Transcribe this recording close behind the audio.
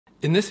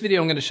In this video,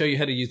 I'm going to show you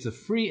how to use the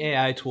free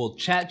AI tool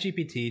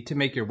ChatGPT to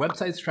make your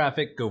website's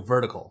traffic go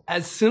vertical.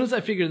 As soon as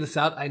I figured this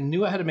out, I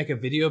knew I had to make a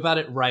video about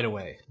it right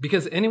away.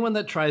 Because anyone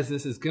that tries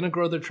this is going to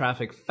grow their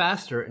traffic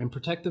faster and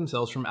protect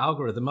themselves from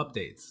algorithm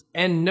updates.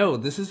 And no,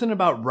 this isn't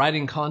about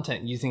writing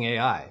content using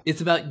AI.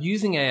 It's about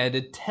using AI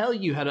to tell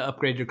you how to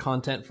upgrade your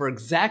content for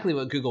exactly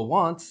what Google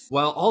wants,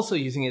 while also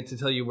using it to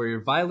tell you where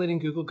you're violating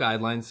Google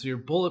guidelines so you're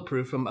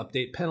bulletproof from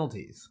update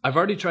penalties. I've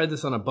already tried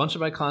this on a bunch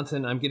of my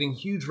content and I'm getting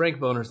huge rank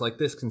boners like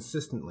this consistently.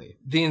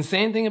 The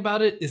insane thing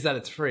about it is that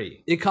it's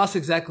free. It costs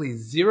exactly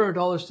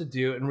 $0 to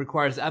do and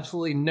requires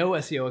absolutely no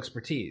SEO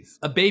expertise.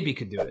 A baby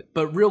could do it.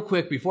 But real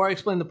quick, before I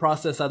explain the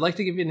process, I'd like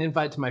to give you an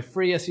invite to my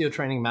free SEO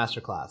training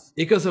masterclass.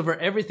 It goes over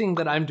everything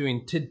that I'm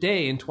doing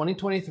today in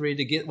 2023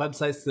 to get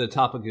websites to the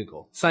top of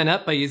Google. Sign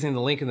up by using the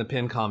link in the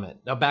pinned comment.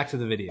 Now back to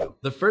the video.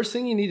 The first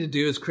thing you need to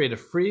do is create a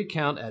free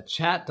account at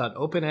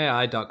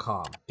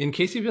chat.openai.com. In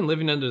case you've been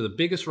living under the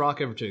biggest rock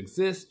ever to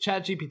exist,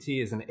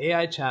 ChatGPT is an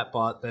AI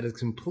chatbot that has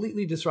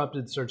completely disrupted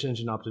search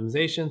engine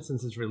optimization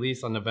since its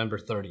release on November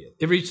 30th.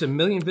 It reached 1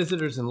 million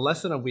visitors in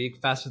less than a week,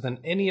 faster than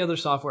any other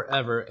software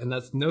ever, and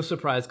that's no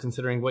surprise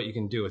considering what you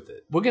can do with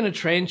it. We're going to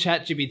train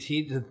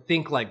ChatGPT to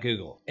think like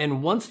Google.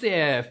 And once the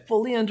AI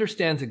fully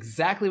understands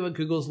exactly what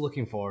Google's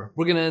looking for,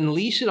 we're going to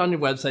unleash it on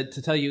your website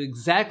to tell you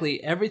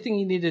exactly everything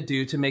you need to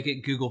do to make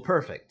it Google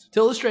perfect.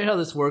 To illustrate how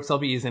this works, I'll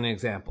be using an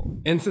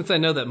example. And since I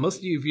know that most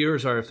of you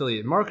viewers are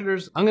affiliate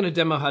marketers, I'm going to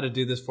demo how to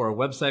do this for a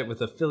website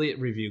with affiliate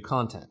review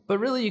content. But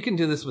really, you can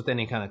do this with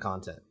any kind of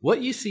content.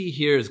 What you see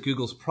here is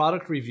Google's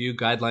product review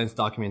guidelines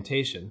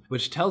documentation,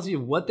 which tells you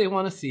what they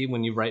want to see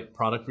when you write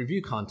product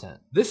review content.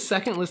 This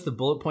second list of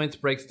bullet points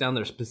breaks down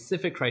their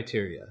specific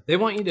criteria. They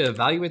want you to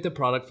evaluate the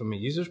product from a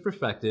user's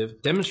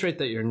perspective, demonstrate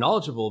that you're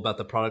knowledgeable about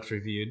the products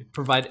reviewed,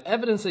 provide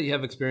evidence that you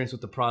have experience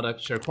with the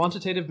product, share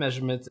quantitative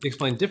measurements,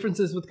 explain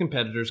differences with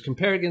competitors,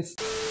 compare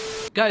against...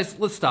 Guys,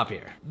 let's stop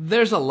here.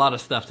 There's a lot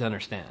of stuff to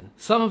understand.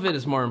 Some of it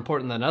is more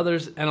important than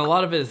others, and a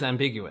lot of it is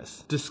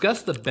ambiguous.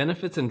 Discuss the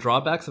benefits and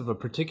drawbacks of a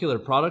particular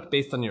product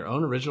based on your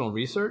own original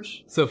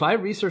research. So if I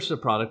researched a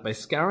product by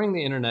scouring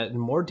the internet in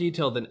more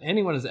detail than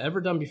anyone has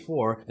ever done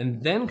before,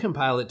 and then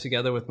compile it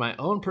together with my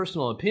own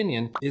personal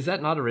opinion, is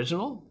that not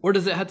original? Or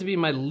does it have to be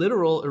my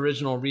literal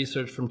original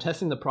research from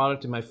testing the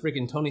product in my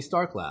friggin' Tony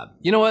Stark lab?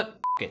 You know what?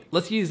 Okay,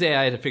 let's use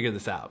AI to figure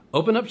this out.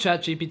 Open up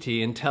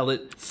ChatGPT and tell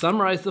it,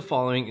 summarize the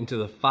following into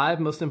the 5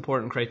 most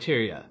important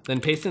criteria, then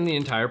paste in the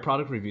entire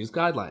product reviews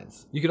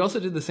guidelines. You could also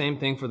do the same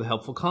thing for the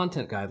helpful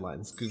content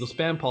guidelines, Google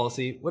spam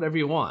policy, whatever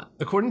you want.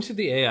 According to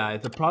the AI,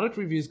 the product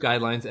reviews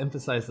guidelines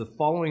emphasize the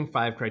following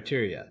 5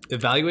 criteria.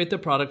 Evaluate the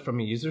product from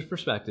a user's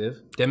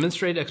perspective,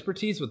 demonstrate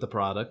expertise with the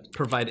product,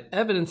 provide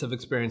evidence of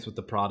experience with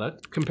the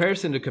product,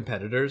 comparison to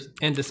competitors,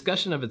 and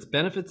discussion of its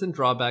benefits and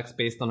drawbacks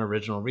based on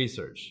original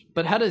research.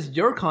 But how does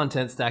your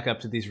content stack up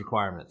to these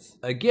requirements?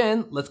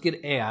 Again, let's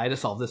get AI to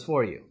solve this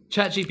for you.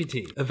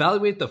 ChatGPT,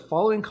 evaluate the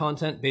following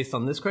content based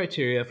on this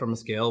criteria from a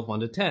scale of 1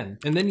 to 10,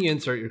 and then you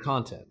insert your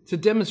content. To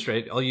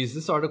demonstrate, I'll use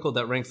this article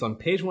that ranks on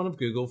page 1 of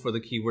Google for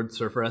the keyword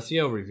Surfer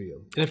SEO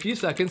review. In a few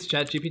seconds,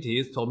 ChatGPT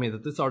has told me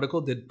that this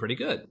article did pretty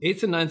good.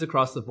 8s and 9s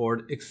across the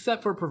board,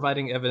 except for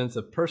providing evidence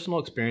of personal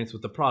experience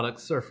with the product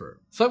Surfer.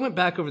 So I went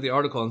back over the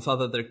article and saw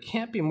that there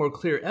can't be more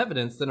clear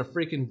evidence than a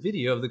freaking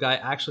video of the guy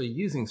actually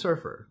using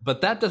Surfer.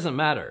 But that doesn't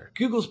matter.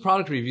 Google's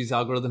product reviews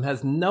algorithm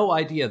has no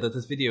idea that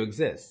this video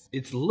exists.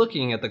 It's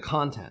looking at the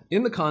content.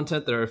 In the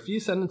content, there are a few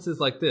sentences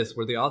like this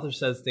where the author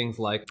says things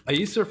like, I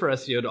use Surfer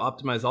SEO to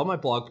optimize all my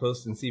blog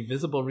posts and see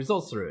visible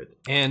results through it.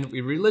 And we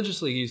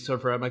religiously use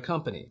Surfer at my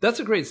company. That's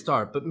a great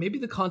start, but maybe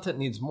the content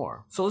needs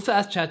more. So let's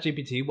ask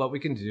ChatGPT what we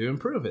can do to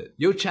improve it.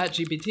 Yo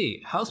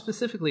ChatGPT, how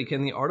specifically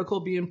can the article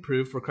be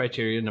improved for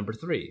criteria number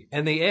 3?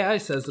 And the AI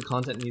says the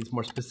content needs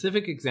more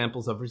specific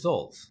examples of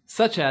results,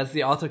 such as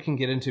the author can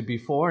get into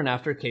before and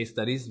after case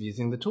studies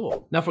using the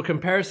tool. Now for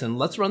comparison,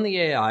 let's run the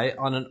AI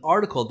on an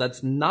article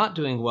that's not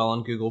doing well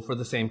on Google for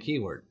the same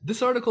keyword.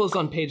 This article is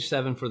on page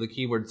 7 for the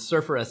keyword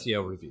Surfer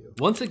SEO review.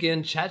 Once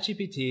again,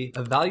 ChatGPT,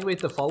 evaluate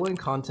the following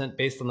content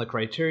based on the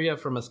criteria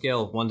from a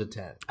scale of 1 to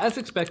 10. As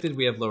expected,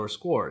 we have lower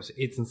scores,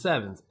 8s and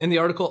 7s, and the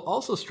article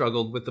also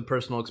struggled with the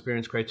personal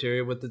experience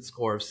criteria with its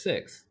score of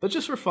 6. But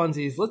just for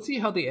funsies, let's see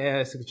how the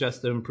AI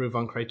suggests to improve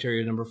on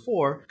criteria number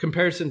 4,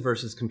 comparison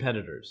versus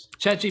competitors.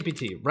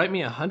 ChatGPT, write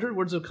me 100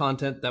 words of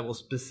content that will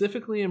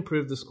specifically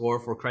improve the score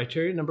for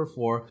criteria number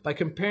 4 by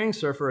comparing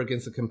Surfer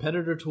against the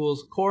competitor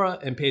tools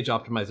Quora and Page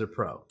Optimizer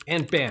Pro.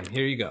 And bam,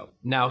 here you go.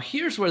 Now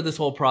here's where this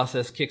whole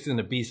process kicks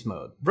into beast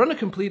mode. Run a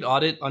complete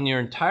audit on your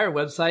entire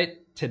website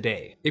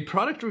today. A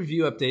product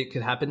review update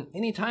could happen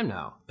anytime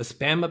now. A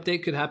spam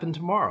update could happen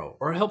tomorrow,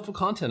 or a helpful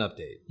content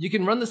update. You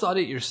can run this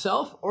audit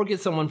yourself or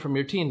get someone from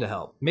your team to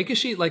help. Make a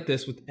sheet like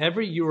this with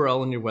every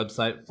URL on your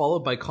website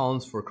followed by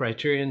columns for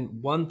criterion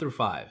 1 through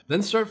 5.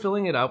 Then start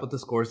filling it out with the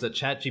scores that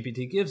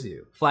ChatGPT gives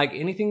you. Flag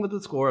anything with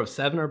a score of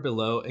 7 or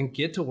below and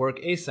get to work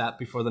ASAP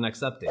before the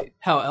next update.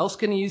 How else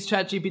can you use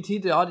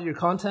ChatGPT to audit your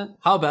content?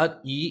 How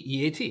about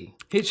EEAT?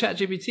 Hey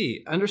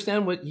ChatGPT,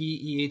 understand what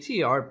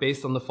EEAT are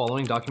based on the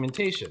following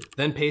documentation.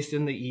 Then paste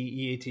in the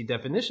EEAT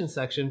definition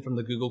section from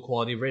the Google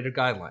Quality Rater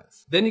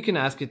Guidelines. Then you can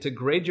ask it to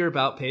grade your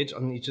About page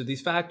on each of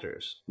these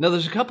factors. Now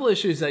there's a couple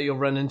issues that you'll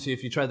run into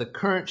if you try the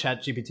current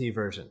ChatGPT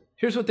version.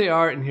 Here's what they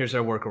are and here's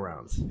our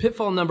workarounds.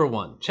 Pitfall number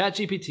 1,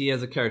 ChatGPT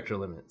has a character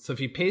limit. So if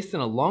you paste in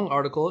a long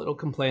article, it'll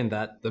complain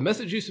that the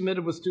message you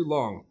submitted was too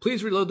long.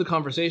 Please reload the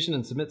conversation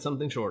and submit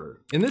something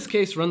shorter. In this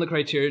case, run the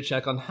criteria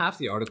check on half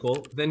the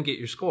article, then get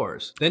your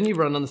scores. Then you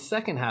run on the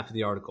second half of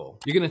the article.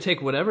 You're going to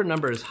take whatever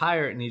number is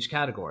higher in each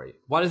category.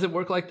 Why does it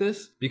work like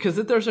this? Because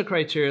if there's a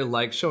criteria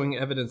like showing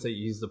evidence that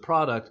you use the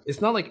product,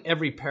 it's not like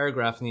every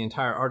paragraph in the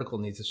entire article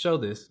needs to show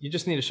this. You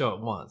just need to show it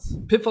once.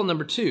 Pitfall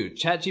number 2,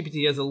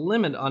 ChatGPT has a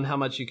limit on how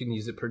much you can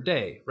use it per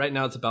day. Right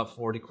now it's about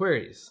 40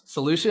 queries.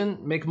 Solution,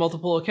 make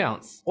multiple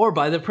accounts or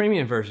buy the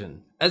premium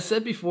version. As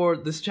said before,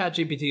 this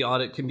ChatGPT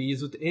audit can be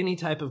used with any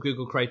type of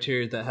Google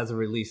criteria that has a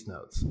release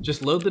notes.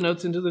 Just load the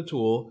notes into the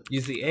tool,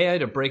 use the AI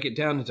to break it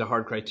down into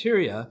hard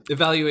criteria,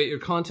 evaluate your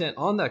content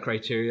on that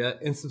criteria,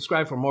 and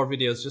subscribe for more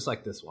videos just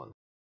like this one.